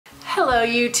Hello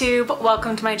YouTube,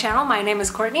 welcome to my channel. My name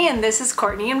is Courtney and this is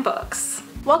Courtney in Books.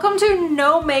 Welcome to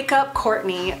No Makeup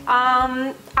Courtney.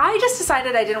 I just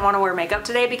decided I didn't want to wear makeup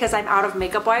today because I'm out of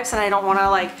makeup wipes and I don't want to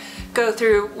like go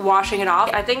through washing it off.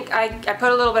 I think I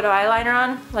put a little bit of eyeliner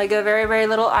on, like a very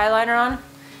little eyeliner on,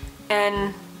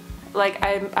 and like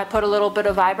I put a little bit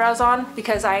of eyebrows on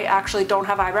because I actually don't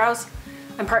have eyebrows.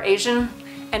 I'm part Asian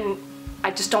and I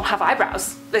just don't have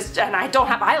eyebrows, and I don't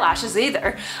have eyelashes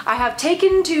either. I have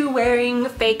taken to wearing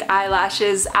fake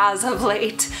eyelashes as of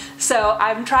late, so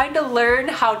I'm trying to learn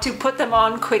how to put them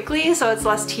on quickly so it's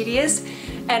less tedious,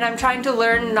 and I'm trying to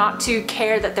learn not to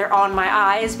care that they're on my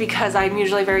eyes because I'm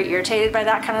usually very irritated by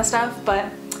that kind of stuff.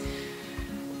 But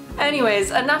anyways,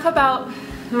 enough about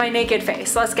my naked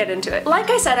face. Let's get into it. Like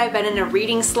I said, I've been in a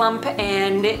reading slump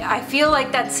and I feel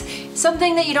like that's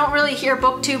something that you don't really hear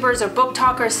booktubers or book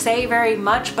talkers say very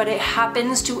much, but it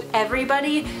happens to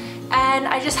everybody. And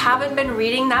I just haven't been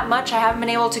reading that much. I haven't been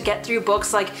able to get through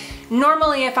books. Like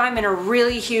normally if I'm in a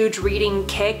really huge reading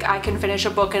kick, I can finish a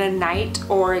book in a night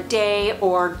or a day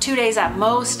or 2 days at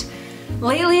most.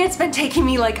 Lately it's been taking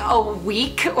me like a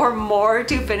week or more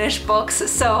to finish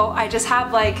books, so I just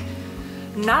have like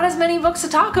not as many books to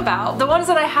talk about. The ones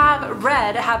that I have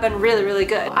read have been really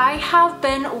good. I have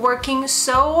been working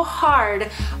so hard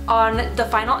on the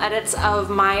final edits of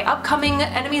my upcoming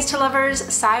Enemies to Lovers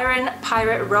Siren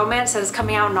Pirate romance that is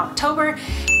coming out in October,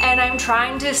 and I'm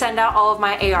trying to send out all of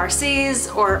my ARCs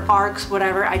or ARCs,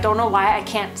 whatever. I don't know why I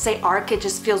can't say ARC, it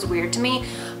just feels weird to me,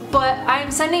 but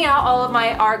I'm sending out all of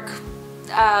my ARC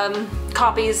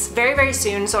copies very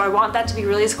soon, so I want that to be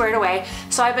really squared away.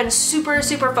 So I've been super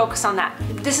focused on that.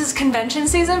 This is convention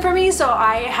season for me, so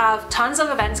I have tons of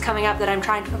events coming up that I'm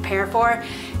trying to prepare for,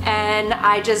 and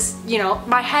I just, you know,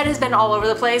 my head has been all over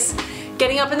the place.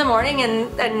 Getting up in the morning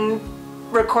and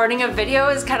recording a video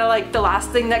is kind of like the last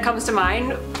thing that comes to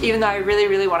mind, even though I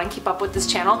really want to keep up with this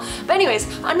channel. But anyways,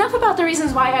 enough about the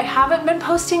reasons why I haven't been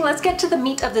posting. Let's get to the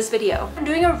meat of this video. I'm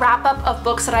doing a wrap up of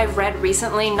books that I've read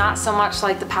recently, not so much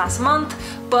like the past month,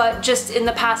 but just in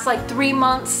the past like 3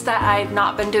 months that I've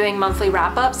not been doing monthly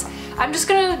wrap ups. I'm just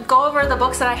gonna go over the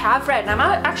books that I have read, and I'm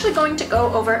actually going to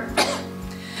go over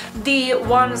the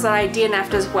ones that I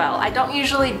DNF'd as well. I don't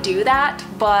usually do that,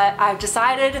 but I've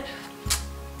decided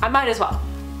I might as well.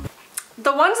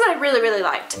 The ones that I really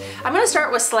liked. I'm going to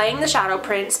start with Slaying the Shadow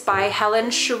Prince by Helen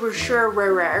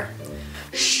Schuerer.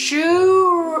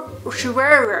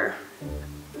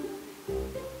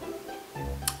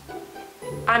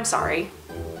 I'm sorry.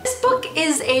 This book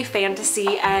is a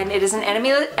fantasy and it is an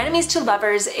enemies to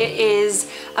lovers. It is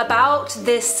about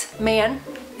this man.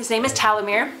 His name is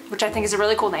Talamir, which I think is a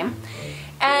really cool name.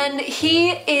 And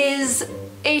he is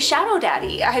a shadow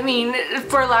daddy. I mean,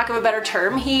 for lack of a better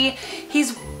term, he's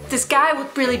this guy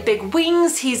with really big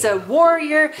wings. He's a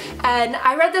warrior, and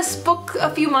I read this book a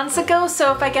few months ago,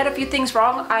 so if I get a few things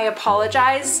wrong, I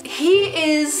apologize. He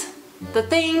is the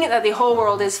thing that the whole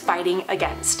world is fighting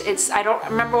against. I don't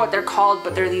remember what they're called,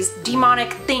 but they're these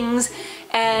demonic things,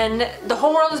 and the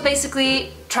whole world is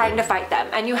basically trying to fight them.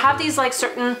 And you have these like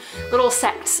certain little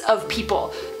sects of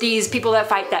people, these people that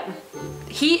fight them.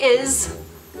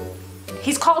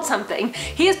 He's called something.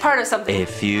 He is part of something. A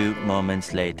few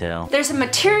moments later. There's a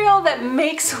material that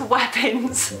makes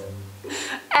weapons,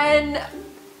 and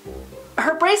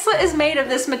her bracelet is made of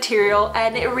this material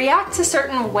and it reacts a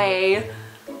certain way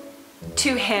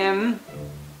to him,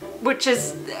 which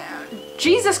is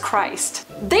Jesus Christ.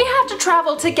 They have to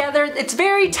travel together. It's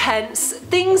very tense.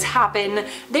 Things happen.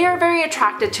 They are very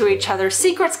attracted to each other.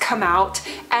 Secrets come out,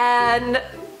 and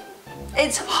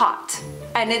it's hot.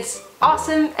 And it's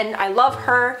awesome, and I love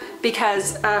her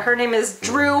because her name is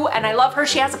Drew, and I love her.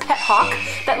 She has a pet hawk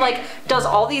that like does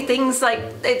all these things, like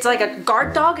it's like a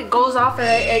guard dog. It goes off and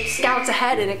it scouts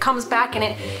ahead and it comes back, and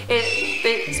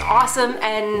it's awesome.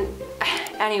 And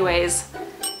anyways,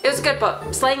 it was a good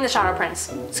book. Slaying the Shadow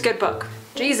Prince. It's a good book.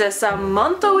 Jesus, a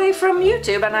month away from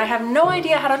YouTube and I have no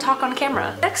idea how to talk on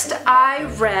camera. Next I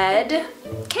read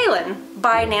Kaylin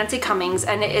by Nancy Cummings,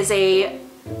 and it is a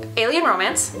alien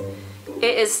romance.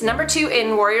 It is #2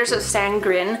 in Warriors of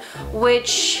Sangrin,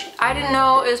 which I didn't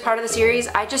know it was part of the series.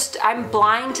 I'm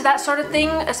blind to that sort of thing,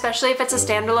 especially if it's a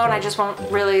standalone. I just won't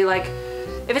really like,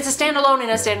 if it's a standalone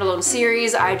in a standalone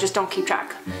series, I just don't keep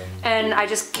track. And I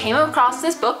just came across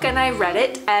this book and I read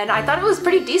it, and I thought it was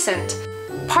pretty decent.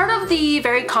 Part of the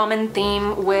very common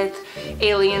theme with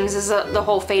aliens is the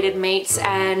whole fated mates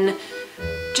and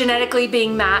genetically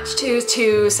being matched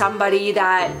to somebody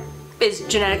that is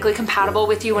genetically compatible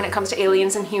with you when it comes to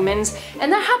aliens and humans,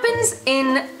 and that happens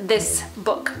in this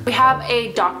book. We have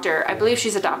a doctor, I believe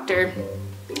she's a doctor.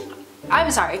 I'm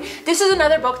sorry. This is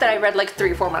another book that I read like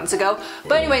 3 or 4 months ago.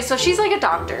 But anyway, so she's like a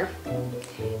doctor.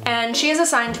 And she is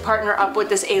assigned to partner up with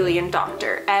this alien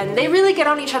doctor. And they really get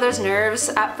on each other's nerves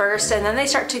at first, and then they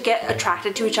start to get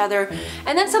attracted to each other.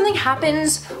 And then something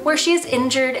happens where she is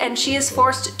injured and she is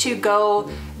forced to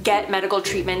go get medical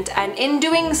treatment. And in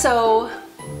doing so,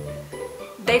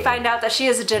 they find out that she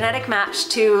is a genetic match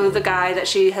to the guy that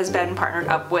she has been partnered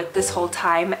up with this whole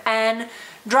time, and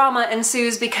drama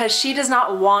ensues because she does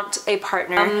not want a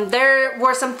partner. There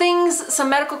were some things, some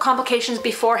medical complications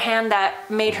beforehand that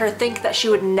made her think that she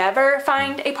would never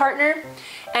find a partner,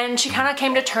 and she kind of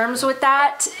came to terms with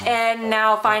that, and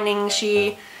now finding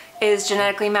she is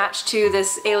genetically matched to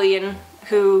this alien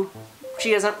who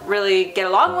she doesn't really get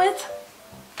along with,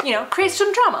 you know, creates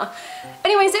some drama.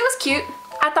 Anyways, it was cute.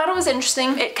 I thought it was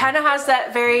interesting. It kind of has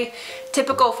that very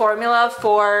typical formula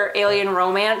for alien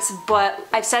romance, but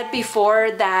I've said before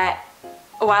that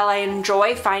while I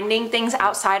enjoy finding things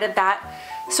outside of that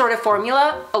sort of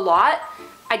formula a lot,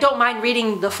 I don't mind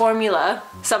reading the formula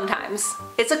sometimes.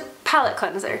 It's a palate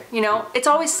cleanser, you know? It's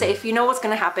always safe, you know what's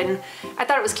gonna happen. I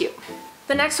thought it was cute.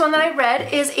 The next one that I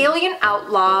read is Alien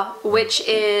Outlaw, which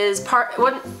is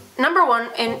number 1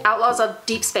 in Outlaws of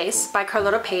Deep Space by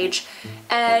Carlotta Page.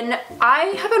 And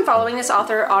I have been following this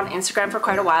author on Instagram for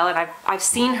quite a while, and I've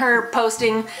seen her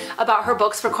posting about her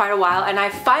books for quite a while, and I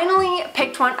finally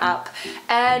picked one up,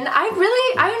 and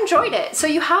I enjoyed it. So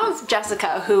you have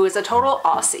Jessica, who is a total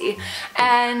Aussie,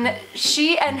 and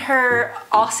she and her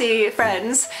Aussie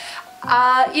friends,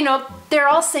 you know, they're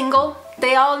all single.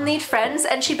 They all need friends,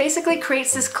 and she basically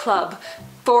creates this club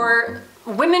for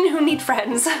women who need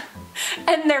friends.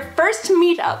 And their first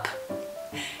meetup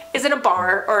is in a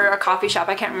bar or a coffee shop,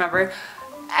 I can't remember.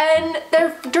 And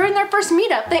during their first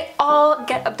meetup, they all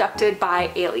get abducted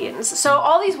by aliens. So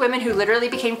all these women who literally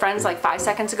became friends like 5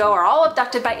 seconds ago are all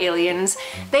abducted by aliens.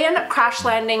 They end up crash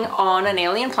landing on an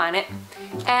alien planet,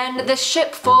 and this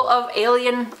ship full of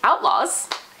alien outlaws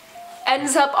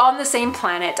ends up on the same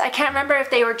planet. I can't remember if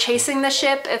they were chasing the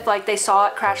ship, if like they saw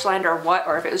it crash land or what,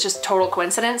 or if it was just total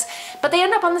coincidence, but they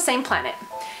end up on the same planet.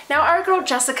 Now our girl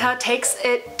Jessica takes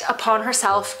it upon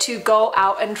herself to go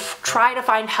out and try to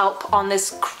find help on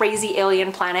this crazy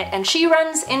alien planet, and she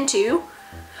runs into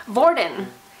Vorden,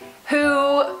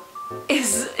 who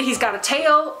he's got a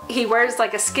tail, he wears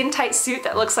like a skin-tight suit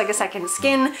that looks like a second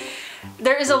skin.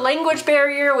 There is a language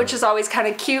barrier, which is always kind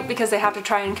of cute because they have to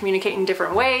try and communicate in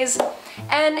different ways.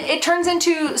 And it turns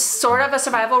into sort of a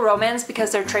survival romance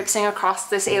because they're traipsing across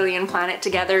this alien planet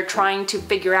together, trying to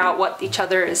figure out what each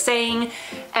other is saying.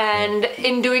 And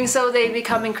in doing so, they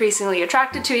become increasingly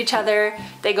attracted to each other.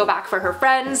 They go back for her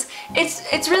friends.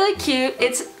 It's really cute.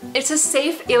 It's a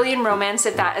safe alien romance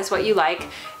if that is what you like.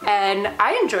 And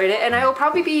I enjoyed it, and I will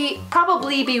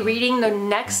probably be reading the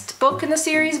next book in the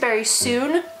series very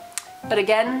soon. But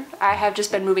again, I have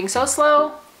just been moving so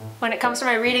slow when it comes to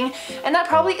my reading, and that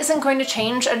probably isn't going to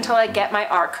change until I get my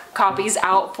ARC copies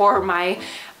out for my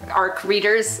ARC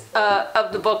readers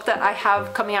of the book that I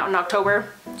have coming out in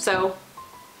October. So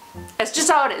it's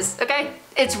just how it is, okay?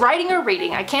 It's writing or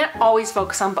reading. I can't always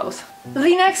focus on both.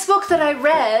 The next book that I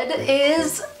read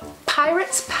is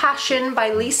Pirate's Passion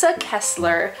by Lisa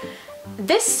Kessler.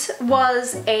 This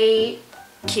was a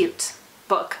cute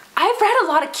book. I've read a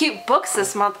lot of cute books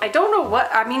this month. I don't know what,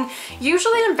 I mean,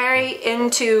 usually I'm very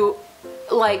into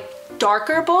like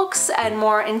darker books and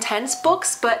more intense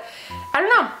books, but I don't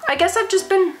know. I guess I've just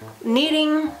been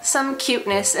needing some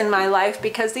cuteness in my life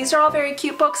because these are all very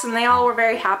cute books and they all were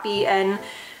very happy, and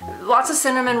lots of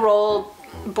cinnamon roll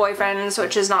boyfriends,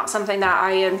 which is not something that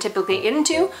I am typically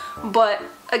into, but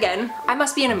again, I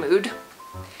must be in a mood.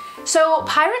 So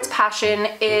Pirate's Passion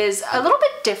is a little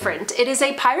bit different. It is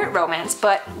a pirate romance,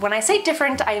 but when I say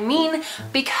different, I mean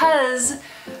because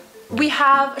we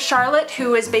have Charlotte,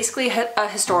 who is basically a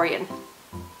historian,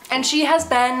 and she has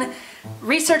been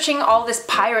researching all this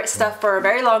pirate stuff for a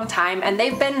very long time, and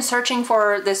they've been searching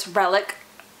for this relic,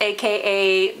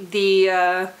 aka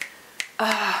the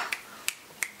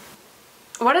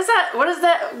what is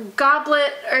that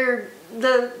goblet, or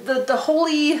the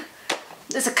holy,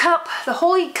 there's a cup, the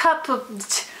holy cup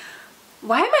of,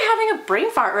 why am I having a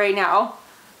brain fart right now?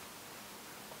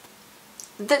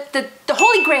 The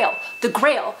Holy Grail,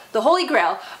 the Holy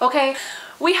Grail, okay?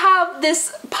 We have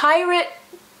this pirate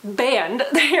band.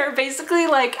 They're basically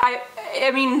like,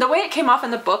 I mean, the way it came off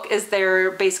in the book is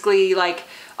they're basically like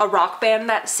a rock band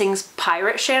that sings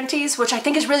pirate shanties, which I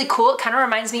think is really cool. It kind of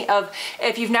reminds me of,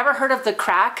 if you've never heard of the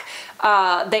Craic,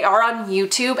 they are on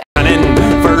YouTube.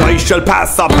 For I shall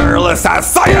pass the perilous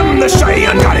as I am the Shee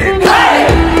and Gannon. Hey!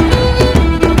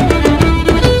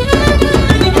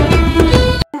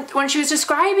 when she was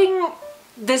describing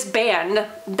this band,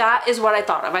 that is what I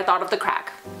thought of. I thought of the Craic.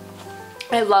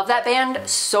 I love that band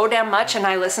so damn much, and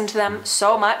I listen to them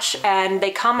so much, and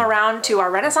they come around to our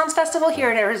Renaissance Festival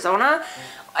here in Arizona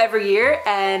every year,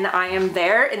 and I am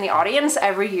there in the audience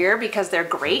every year because they're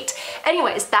great.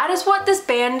 Anyways, that is what this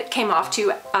band came off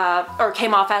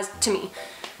as to me.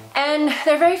 And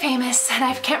they're very famous, and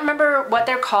I can't remember what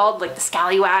they're called, like the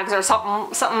Scallywags or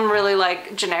something really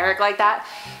like generic like that.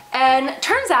 And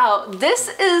turns out this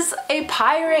is a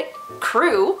pirate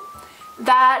crew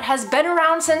that has been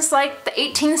around since like the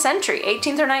 18th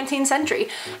or 19th century,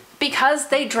 because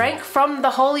they drank from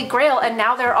the Holy Grail and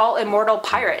now they're all immortal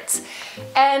pirates.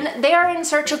 And they are in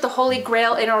search of the Holy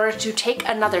Grail in order to take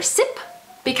another sip,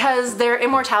 because their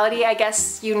immortality, I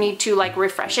guess you need to like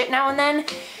refresh it now and then.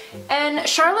 And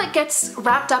Charlotte gets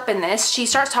wrapped up in this. She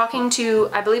starts talking to,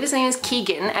 I believe his name is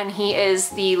Keegan, and he is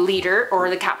the leader or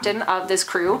the captain of this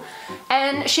crew.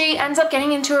 And she ends up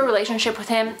getting into a relationship with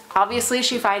him. Obviously,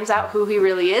 she finds out who he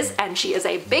really is, and she is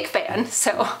a big fan,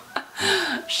 so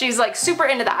she's like super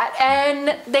into that.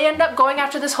 And they end up going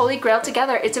after this Holy Grail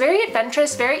together. It's very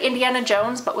adventurous, very Indiana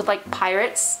Jones, but with like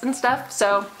pirates and stuff.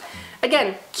 So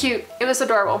again, cute. It was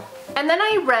adorable. And then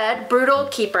I read Brutal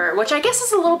Keeper, which I guess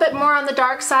is a little bit more on the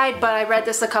dark side, but I read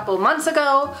this a couple months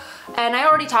ago, and I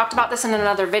already talked about this in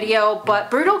another video,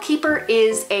 but Brutal Keeper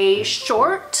is a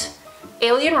short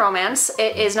alien romance.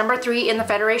 It is number 3 in the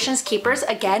Federation's Keepers.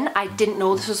 Again, I didn't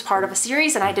know this was part of a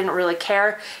series, and I didn't really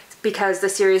care because the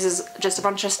series is just a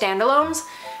bunch of standalones.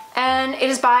 And it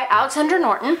is by Alexandra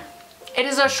Norton. It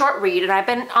is a short read, and I've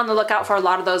been on the lookout for a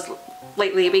lot of those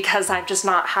lately because I've just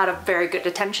not had a very good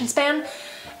attention span.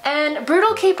 And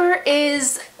Brutal Keeper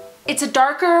it's a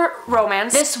darker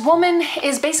romance. This woman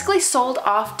is basically sold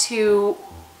off to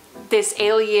this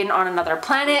alien on another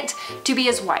planet to be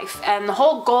his wife, and the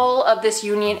whole goal of this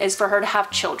union is for her to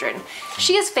have children.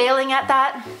 She is failing at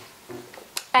that,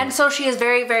 and so she is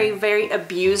very, very, very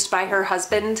abused by her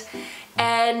husband,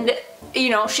 and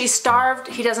you know, she's starved.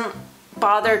 He doesn't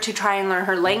bother to try and learn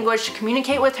her language to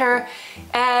communicate with her,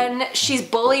 and she's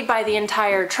bullied by the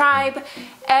entire tribe,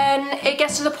 and it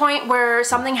gets to the point where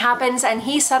something happens and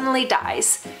he suddenly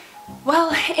dies.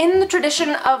 Well, in the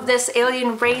tradition of this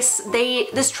alien race,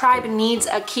 this tribe needs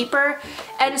a keeper,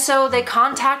 and so they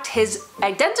contact his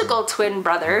identical twin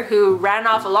brother who ran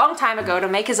off a long time ago to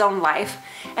make his own life,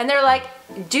 and they're like,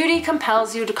 duty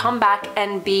compels you to come back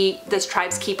and be this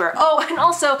tribe's keeper. Oh, and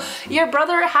also, your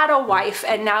brother had a wife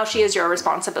and now she is your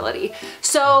responsibility.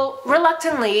 So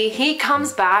reluctantly, he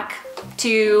comes back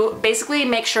to basically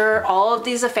make sure all of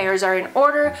these affairs are in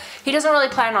order. He doesn't really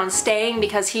plan on staying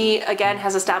because he, again,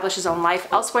 has established his own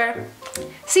life elsewhere.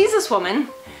 Sees this woman.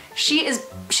 She's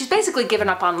basically given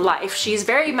up on life. She's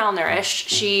very malnourished.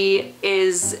 She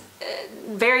is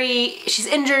she's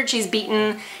injured, she's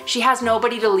beaten, she has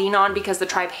nobody to lean on because the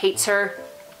tribe hates her.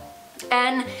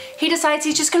 And he decides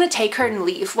he's just gonna take her and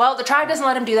leave. Well, the tribe doesn't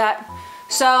let him do that,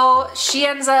 so she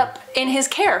ends up in his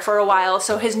care for a while.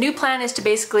 So his new plan is to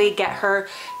basically get her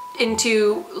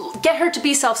to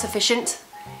be self-sufficient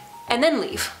and then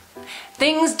leave.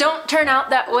 Things don't turn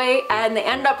out that way, and they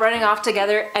end up running off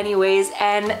together anyways,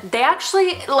 and they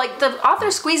actually, like, the author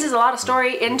squeezes a lot of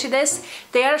story into this.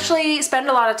 They actually spend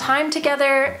a lot of time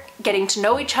together, getting to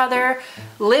know each other,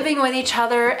 living with each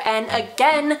other, and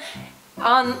again,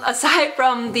 aside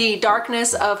from the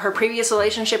darkness of her previous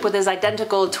relationship with his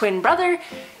identical twin brother,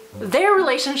 their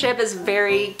relationship is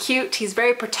very cute. He's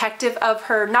very protective of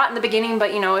her, not in the beginning,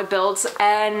 but you know, it builds,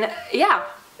 and yeah.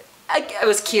 It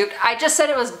was cute. I just said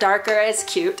it was darker. It's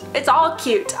cute. It's all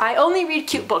cute. I only read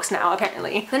cute books now,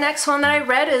 apparently. The next one that I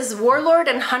read is Warlord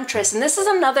and Huntress, and this is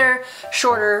another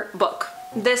shorter book.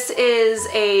 This is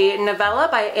a novella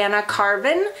by Anna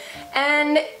Carvin,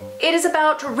 and it is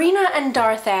about Rena and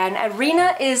Darthan. And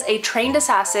Rena is a trained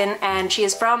assassin, and she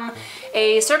is from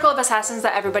a circle of assassins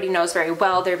that everybody knows very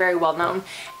well. They're very well known.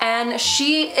 And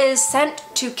she is sent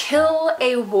to kill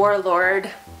a warlord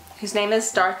whose name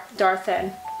is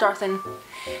Darthan.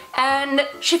 And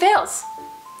she fails.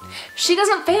 She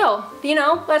doesn't fail, you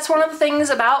know, that's one of the things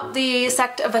about the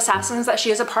sect of assassins that she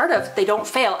is a part of. They don't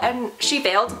fail, and she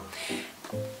failed.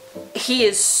 He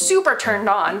is super turned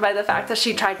on by the fact that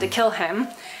she tried to kill him,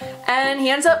 and he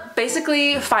ends up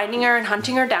basically finding her and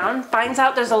hunting her down, finds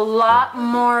out there's a lot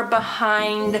more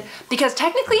behind, because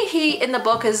technically he, in the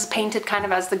book, is painted kind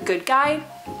of as the good guy,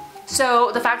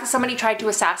 So the fact that somebody tried to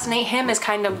assassinate him is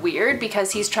kind of weird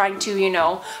because he's trying to, you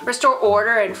know, restore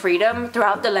order and freedom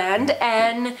throughout the land.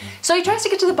 And so he tries to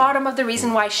get to the bottom of the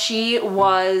reason why Shee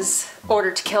was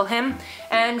ordered to kill him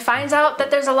and finds out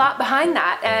that there's a lot behind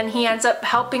that. And he ends up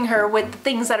helping her with the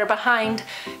things that are behind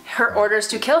her orders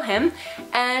to kill him.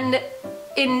 And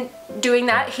in doing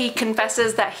that, he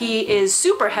confesses that he is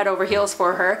super head over heels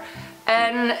for her.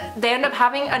 And they end up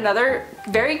having another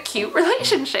very cute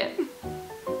relationship.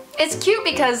 It's cute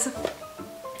because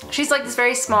she's like this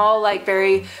very small, like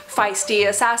very feisty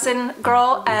assassin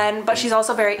girl, but she's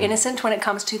also very innocent when it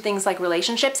comes to things like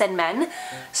relationships and men.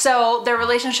 So their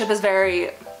relationship is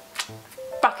very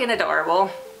fucking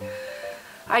adorable.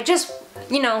 I just,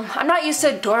 you know, I'm not used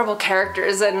to adorable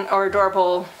characters or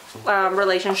adorable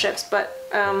relationships, but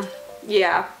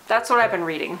yeah, that's what I've been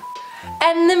reading.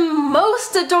 And the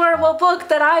most adorable book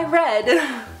that I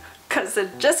read, because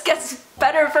it just gets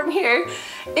better from here,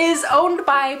 is Owned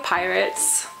by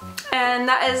Pirates. And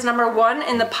that is #1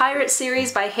 in the Pirate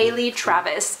series by Haley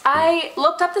Travis. I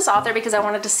looked up this author because I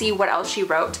wanted to see what else she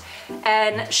wrote.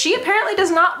 And she apparently does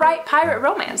not write pirate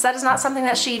romance. That is not something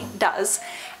that she does.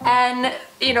 And,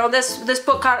 you know, this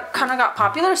book kind of got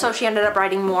popular, so she ended up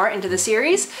writing more into the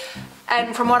series.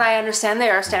 And from what I understand, they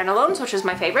are standalones, which is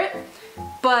my favorite.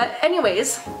 But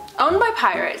anyways, Owned by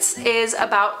Pirates is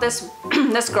about this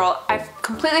this girl. I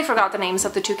completely forgot the names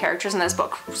of the two characters in this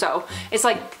book. So it's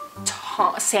like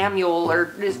Samuel,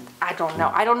 or I don't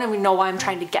know. I don't even know why I'm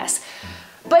trying to guess.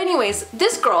 But anyways,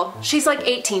 this girl, she's like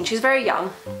 18. She's very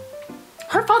young.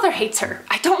 Her father hates her.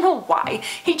 I don't know why.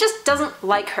 He just doesn't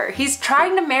like her. He's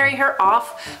trying to marry her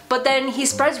off, but then he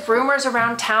spreads rumors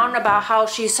around town about how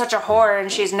she's such a whore and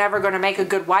she's never gonna make a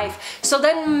good wife. So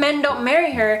then men don't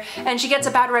marry her and she gets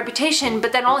a bad reputation,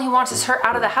 but then all he wants is her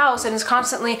out of the house and is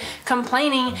constantly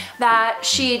complaining that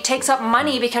she takes up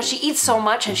money because she eats so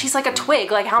much and she's like a twig,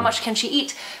 like how much can she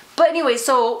eat? But anyway,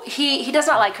 so he does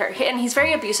not like her, and he's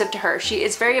very abusive to her. She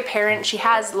is very apparent. She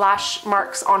has lash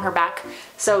marks on her back.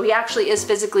 So he actually is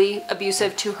physically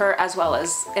abusive to her as well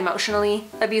as emotionally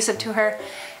abusive to her.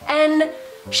 And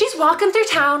she's walking through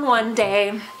town one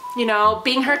day, you know,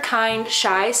 being her kind,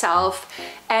 shy self.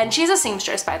 And she's a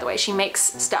seamstress, by the way. She makes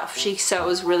stuff. She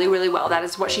sews really, really well. That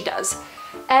is what she does.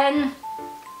 And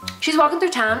she's walking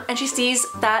through town and she sees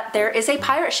that there is a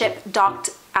pirate ship docked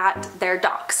at their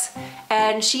docks.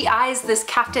 And she eyes this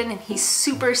captain and he's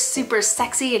super, super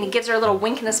sexy and he gives her a little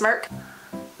wink and a smirk.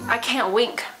 I can't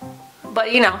wink,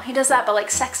 but you know, he does that, but like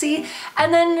sexy.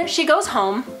 And then she goes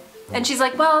home and she's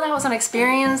like, well, that was an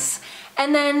experience.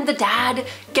 And then the dad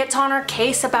gets on her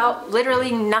case about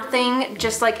literally nothing,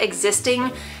 just like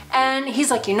existing. And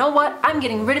he's like, you know what? I'm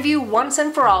getting rid of you once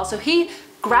and for all. So he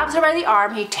grabs her by the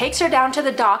arm, he takes her down to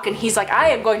the dock, and he's like, I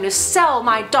am going to sell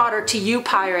my daughter to you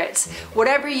pirates.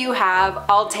 Whatever you have,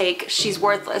 I'll take. She's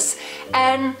worthless.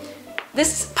 And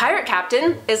this pirate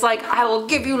captain is like, I will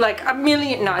give you like $1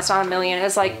 million. No, it's not $1 million.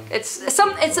 It's like, it's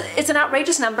an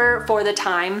outrageous number for the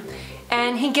time.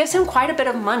 And he gives him quite a bit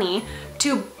of money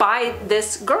to buy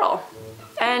this girl.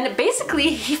 And basically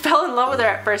he fell in love with her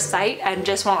at first sight and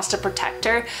just wants to protect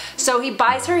her. So he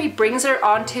buys her, he brings her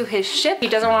onto his ship. He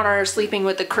doesn't want her sleeping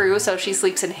with the crew, so she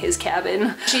sleeps in his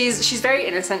cabin. She's very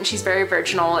innocent, she's very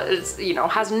virginal, you know,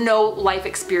 has no life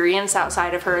experience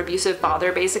outside of her abusive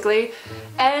father, basically.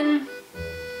 And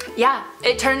yeah,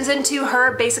 it turns into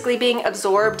her basically being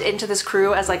absorbed into this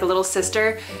crew as like a little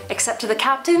sister, except to the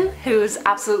captain, who's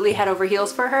absolutely head over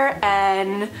heels for her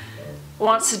and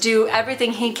wants to do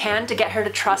everything he can to get her to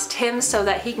trust him so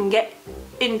that he can get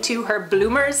into her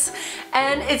bloomers.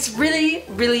 And it's really,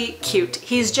 really cute.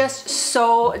 He's just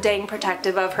so dang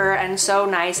protective of her and so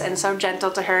nice and so gentle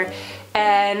to her.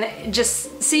 And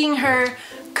just seeing her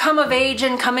come of age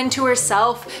and come into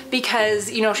herself,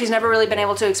 because you know she's never really been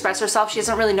able to express herself, she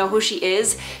doesn't really know who she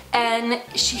is, and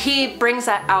he brings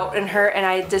that out in her, and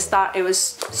I just thought it was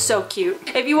so cute.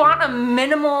 If you want a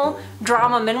minimal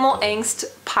drama, minimal angst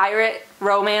pirate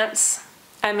romance,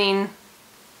 I mean,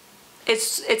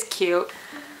 it's cute.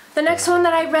 The next one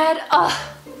that I read,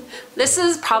 this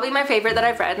is probably my favorite that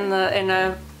I've read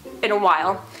in a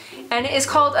while. And it is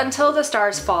called Until the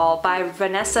Stars Fall by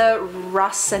Vanessa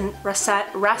Rassinen.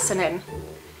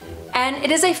 And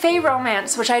it is a fae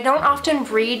romance, which I don't often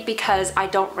read because I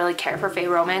don't really care for fae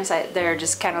romance. They're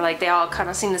just kind of like, they all kind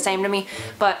of seem the same to me.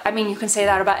 But I mean, you can say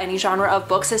that about any genre of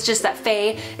books. It's just that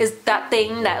fae is that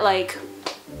thing that like,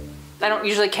 I don't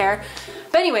usually care.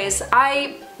 But anyways,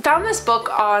 I found this book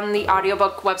on the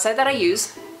audiobook website that I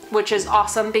use, which is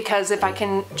awesome because if I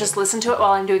can just listen to it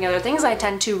while I'm doing other things, I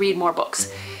tend to read more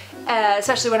books.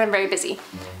 Especially when I'm very busy.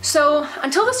 So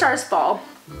Until the Stars Fall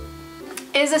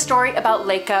is a story about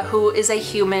leigh, who is a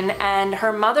human, and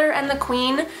her mother and the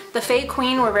queen, the Fae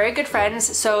Queen, were very good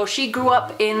friends, so she grew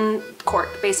up in court,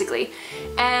 basically.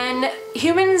 And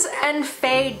humans and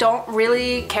Fae don't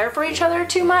really care for each other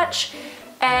too much,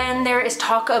 and there is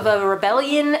talk of a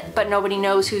rebellion, but nobody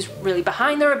knows who's really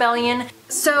behind the rebellion.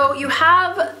 So you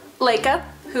have leigh,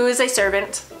 who is a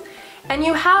servant, and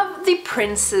you have the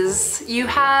princes. You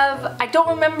have, I don't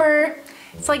remember,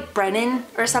 it's like Brennan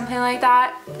or something like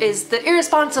that, is the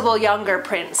irresponsible younger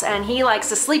prince, and he likes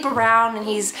to sleep around, and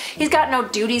he's got no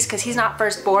duties because he's not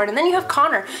firstborn. And then you have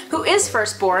Connor, who is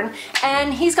firstborn,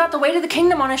 and he's got the weight of the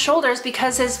kingdom on his shoulders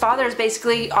because his father is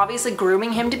basically obviously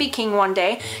grooming him to be king one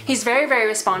day. He's very, very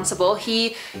responsible.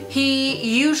 He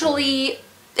usually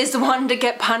is the one to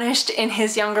get punished in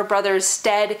his younger brother's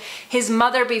stead. His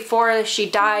mother, before she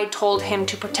died, told him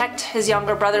to protect his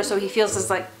younger brother, so he feels this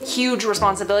like huge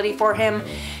responsibility for him.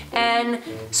 And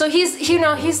so he's, you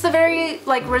know, he's the very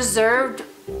like reserved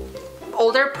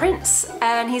older prince,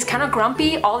 and he's kind of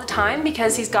grumpy all the time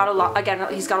because he's got a lot, again,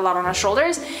 he's got a lot on his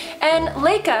shoulders. And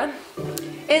leigh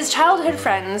is childhood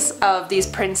friends of these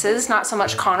princes, not so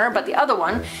much Connor, but the other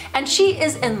one, and she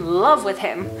is in love with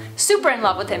him, super in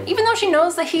love with him, even though she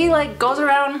knows that he like goes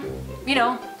around, you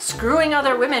know, screwing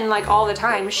other women like all the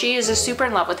time. She is just super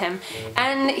in love with him,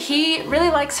 and he really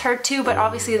likes her too, but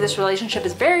obviously this relationship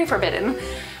is very forbidden,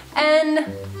 and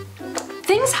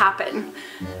things happen.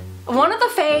 One of the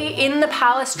Fae in the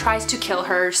palace tries to kill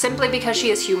her simply because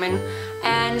she is human,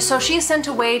 and so she is sent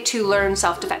away to learn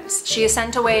self-defense. She is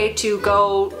sent away to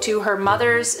go to her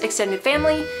mother's extended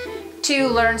family to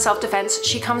learn self-defense.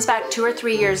 She comes back 2 or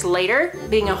 3 years later,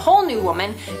 being a whole new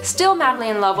woman, still madly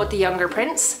in love with the younger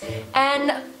prince,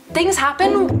 and things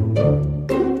happen.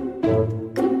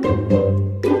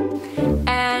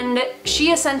 And she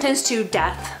is sentenced to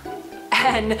death.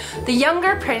 And the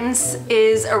younger prince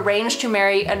is arranged to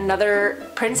marry another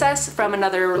princess from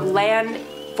another land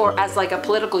for as like a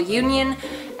political union,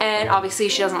 and obviously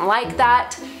she doesn't like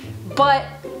that. But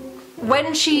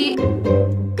when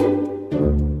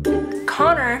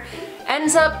Connor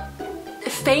ends up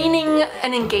feigning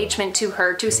an engagement to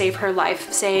her to save her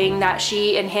life, saying that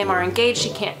she and him are engaged, she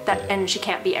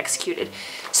can't be executed.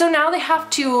 So now they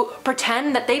have to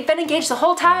pretend that they've been engaged the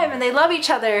whole time and they love each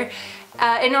other,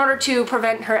 in order to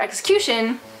prevent her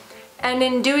execution. And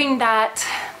in doing that,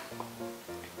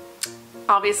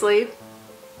 obviously,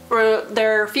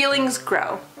 their feelings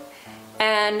grow.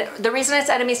 And the reason it's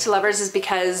enemies to lovers is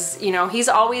because, you know, he's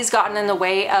always gotten in the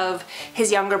way of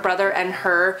his younger brother and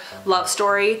her love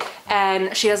story,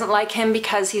 and she doesn't like him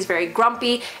because he's very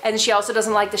grumpy, and she also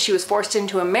doesn't like that she was forced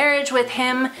into a marriage with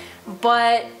him.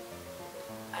 But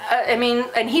I mean,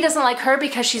 and he doesn't like her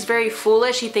because she's very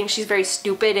foolish. He thinks she's very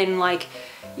stupid, and like,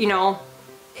 you know,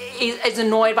 is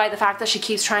annoyed by the fact that she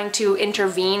keeps trying to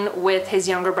intervene with his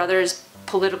younger brother's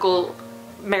political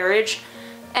marriage.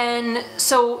 And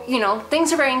so, you know,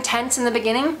 things are very intense in the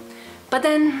beginning, but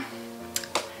then,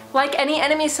 like any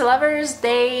enemies to lovers,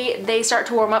 they start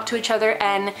to warm up to each other,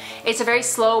 and it's a very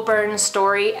slow burn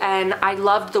story, and I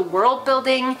loved the world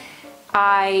building.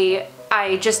 I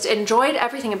just enjoyed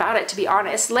everything about it, to be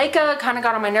honest. leigh kind of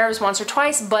got on my nerves once or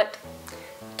twice, but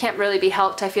can't really be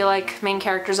helped. I feel like main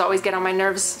characters always get on my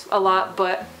nerves a lot,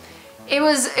 but it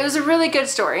was a really good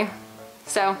story.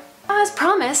 So, as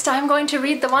promised, I'm going to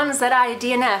read the ones that I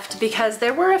DNF'd, because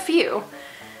there were a few.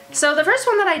 So the first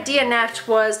one that I DNF'd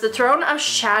was The Throne of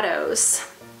Shadows,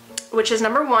 which is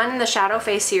 #1 in the Shadow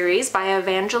Fae series by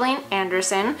Evangeline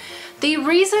Anderson. The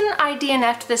reason I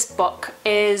DNF'd this book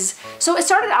is, so it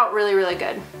started out really, really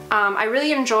good. I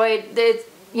really enjoyed the,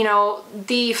 you know,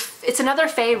 it's another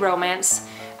Fae romance.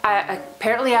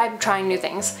 Apparently I'm trying new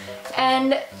things.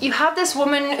 And you have this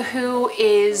woman who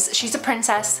she's a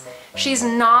princess. She's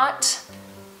not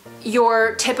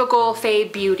your typical Fae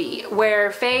beauty,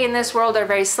 where Fae in this world are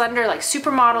very slender, like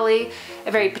supermodel-y,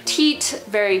 very petite,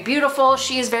 very beautiful.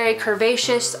 She is very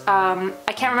curvaceous.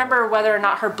 I can't remember whether or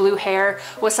not her blue hair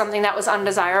was something that was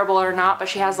undesirable or not, but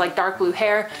she has like dark blue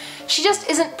hair. She just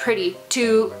isn't pretty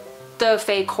to the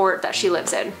Fae court that she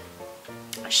lives in.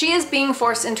 She is being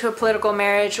forced into a political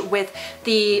marriage with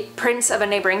the prince of a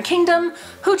neighboring kingdom,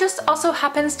 who just also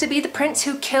happens to be the prince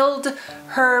who killed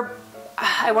her,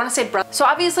 I want to say brother. So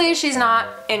obviously she's not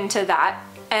into that,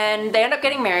 and they end up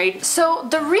getting married. So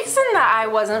the reason that I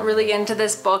wasn't really into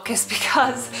this book is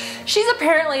because she's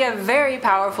apparently a very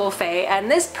powerful Fae, and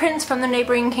this prince from the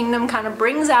neighboring kingdom kind of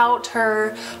brings out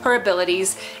her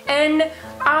abilities. And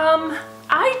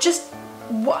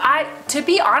to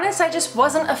be honest, I just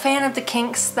wasn't a fan of the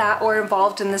kinks that were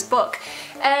involved in this book.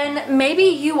 And maybe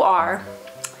you are.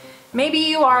 Maybe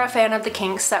you are a fan of the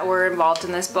kinks that were involved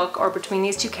in this book or between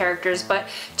these two characters, but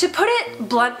to put it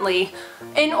bluntly,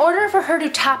 in order for her to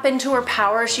tap into her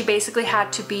power, she basically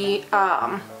had to be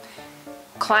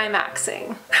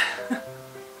climaxing.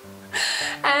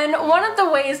 And one of the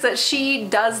ways that she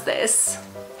does this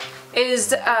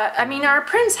is, I mean, our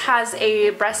prince has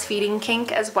a breastfeeding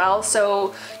kink as well,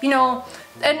 so, you know,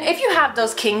 and if you have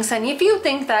those kinks and if you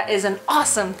think that is an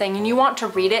awesome thing and you want to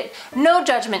read it, no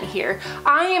judgment here.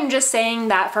 I am just saying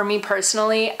that for me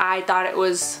personally, I thought it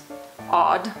was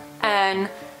odd, and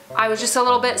I was just a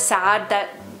little bit sad that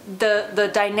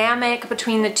the dynamic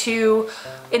between the two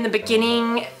in the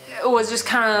beginning was just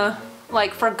kind of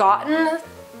like forgotten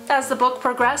as the book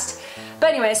progressed.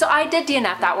 But anyway, so I did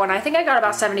DNF that one. I think I got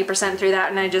about 70% through that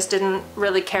and I just didn't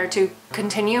really care to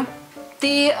continue.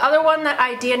 The other one that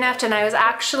I DNF'd, and I was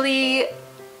actually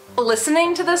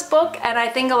listening to this book, and I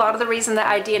think a lot of the reason that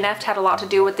I DNF'd had a lot to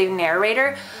do with the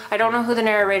narrator. I don't know who the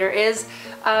narrator is,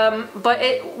 but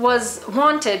it was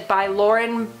Wanted by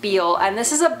Lauren Beale, and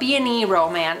this is a B&E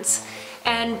romance.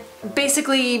 And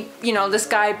basically, you know, this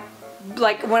guy,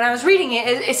 like when I was reading it,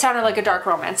 it sounded like a dark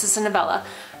romance. It's a novella.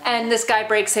 And this guy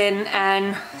breaks in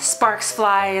and sparks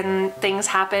fly and things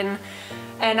happen.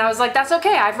 And I was like, that's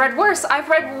okay, I've read worse. I've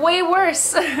read way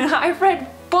worse. I've read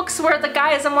books where the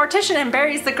guy is a mortician and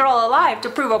buries the girl alive to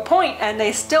prove a point and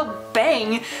they still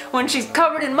bang when she's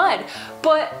covered in mud.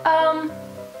 But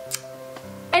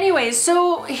anyways,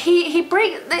 so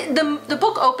the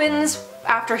book opens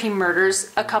after he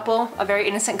murders a couple, a very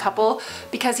innocent couple,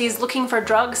 because he's looking for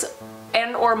drugs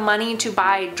and or money to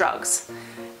buy drugs.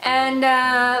 And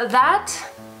that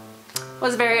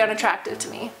was very unattractive to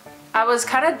me. I was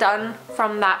kind of done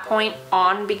from that point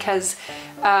on because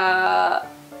I'm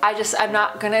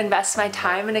not gonna invest my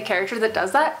time in a character that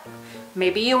does that.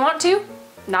 Maybe you want to,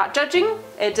 not judging.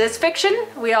 It is fiction,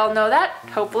 we all know that,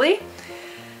 hopefully.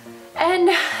 And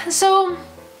so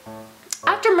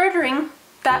after murdering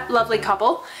that lovely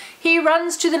couple, he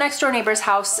runs to the next door neighbor's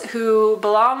house who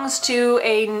belongs to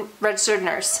a registered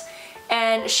nurse.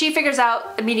 And she figures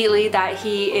out immediately that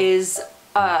he is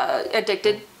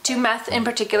addicted to meth in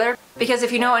particular, because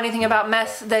if you know anything about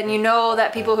meth, then you know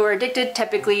that people who are addicted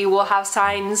typically will have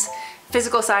signs,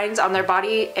 physical signs on their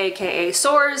body, aka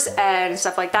sores and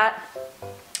stuff like that,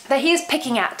 that he is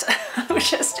picking at,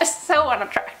 which is just so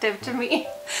unattractive to me.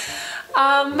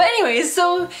 But anyways,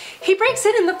 so he breaks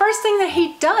in and the first thing that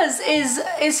he does is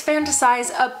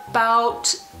fantasize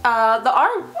about the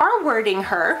R-wording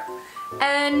her,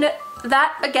 and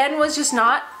that again was just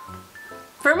not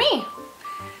for me.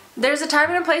 There's a time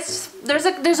and a place, there's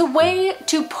a way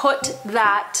to put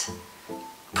that,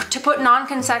 to put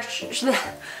non-consensual,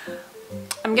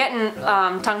 I'm getting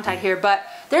tongue-tied here, but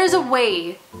there's a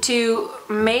way to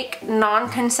make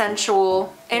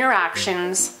non-consensual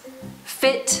interactions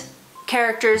fit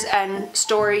characters and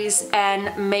stories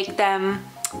and make them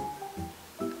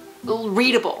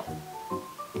readable.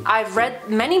 I've read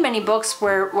many books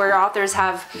where authors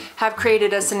have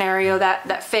created a scenario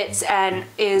that fits and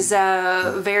is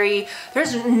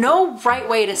there's no right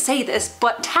way to say this,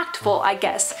 but tactful, I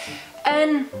guess.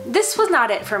 And this was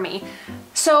not it for me.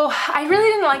 So I really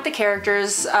didn't like the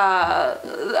characters,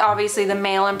 obviously the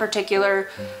male in particular,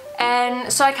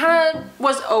 and so I kind of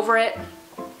was over it.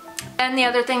 And the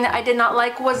other thing that I did not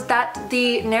like was that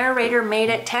the narrator made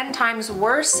it 10 times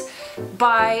worse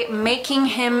by making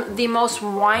him the most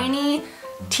whiny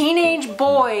teenage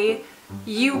boy.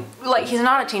 He's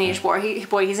not a teenage boy,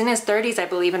 he's in his 30s, I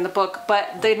believe, in the book,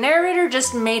 but the narrator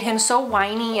just made him so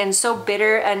whiny and so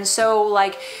bitter and so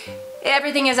like,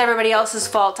 everything is everybody else's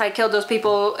fault. I killed those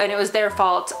people and it was their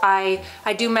fault. I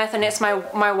do meth and it's my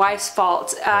wife's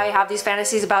fault. I have these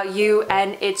fantasies about you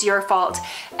and it's your fault.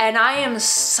 And I am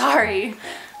sorry.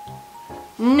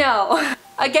 No.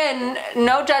 Again,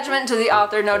 no judgment to the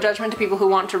author, no judgment to people who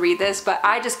want to read this, but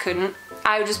I just couldn't.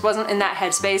 I just wasn't in that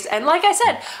headspace. And like I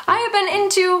said, I have been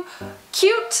into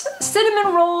cute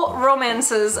cinnamon roll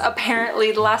romances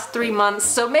apparently the last 3 months,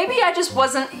 so maybe I just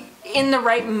wasn't in the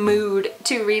right mood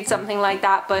to read something like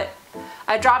that, but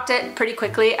I dropped it pretty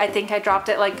quickly. I think I dropped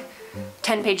it like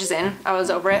 10 pages in. I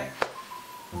was over it.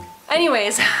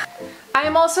 Anyways, I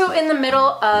am also in the middle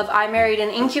of I Married an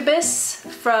Incubus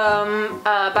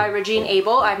by Regine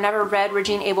Abel. I've never read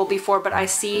Regine Abel before, but I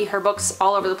see her books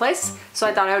all over the place, so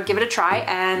I thought I would give it a try,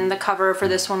 and the cover for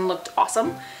this one looked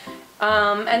awesome.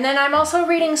 And then I'm also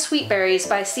reading Sweet Berries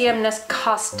by C.M.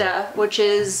 Nascosta, which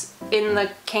is in the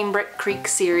Craic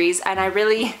series, and I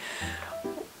really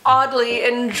oddly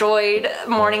enjoyed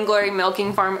Morning Glory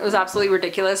Milking Farm. It was absolutely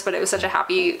ridiculous, but it was such a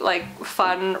happy, like,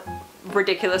 fun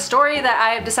ridiculous story that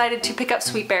I have decided to pick up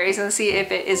Sweet Berries and see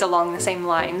if it is along the same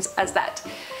lines as that.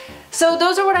 So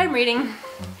those are what I'm reading.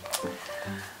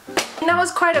 And that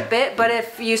was quite a bit, but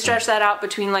if you stretch that out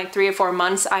between like 3 or 4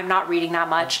 months, I'm not reading that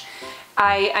much.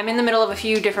 I'm in the middle of a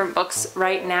few different books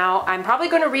right now. I'm probably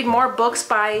going to read more books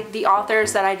by the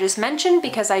authors that I just mentioned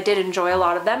because I did enjoy a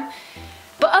lot of them.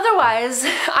 But otherwise,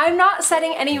 I'm not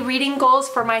setting any reading goals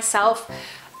for myself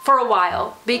for a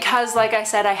while because, like I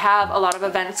said, I have a lot of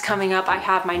events coming up. I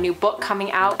have my new book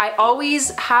coming out. I always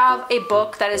have a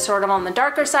book that is sort of on the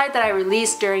darker side that I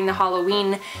release during the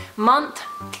Halloween month,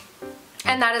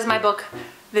 and that is my book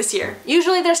this year.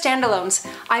 Usually they're standalones.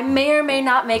 I may or may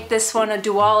not make this one a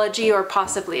duology or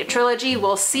possibly a trilogy.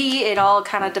 We'll see. It all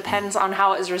kind of depends on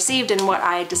how it is received and what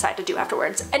I decide to do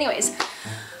afterwards. Anyways,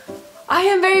 I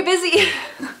am very busy.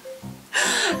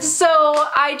 So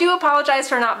I do apologize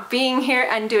for not being here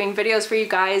and doing videos for you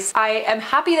guys. I am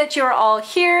happy that you're all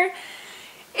here.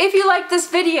 If you like this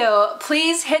video,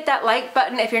 please hit that like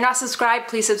button. If you're not subscribed,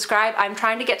 please subscribe. I'm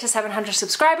trying to get to 700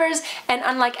 subscribers, and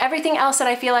unlike everything else that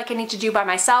I feel like I need to do by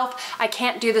myself, I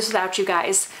can't do this without you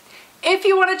guys. If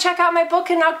you want to check out my book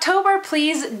in October,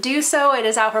 please do so. It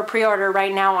is out for pre-order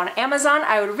right now on Amazon.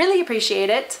 I would really appreciate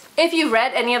it. If you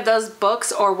read any of those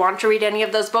books or want to read any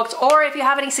of those books, or if you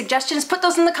have any suggestions, put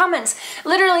those in the comments.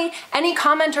 Literally, any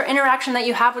comment or interaction that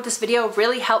you have with this video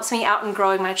really helps me out in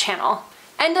growing my channel.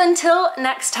 And until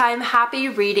next time, happy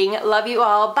reading. Love you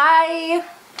all. Bye!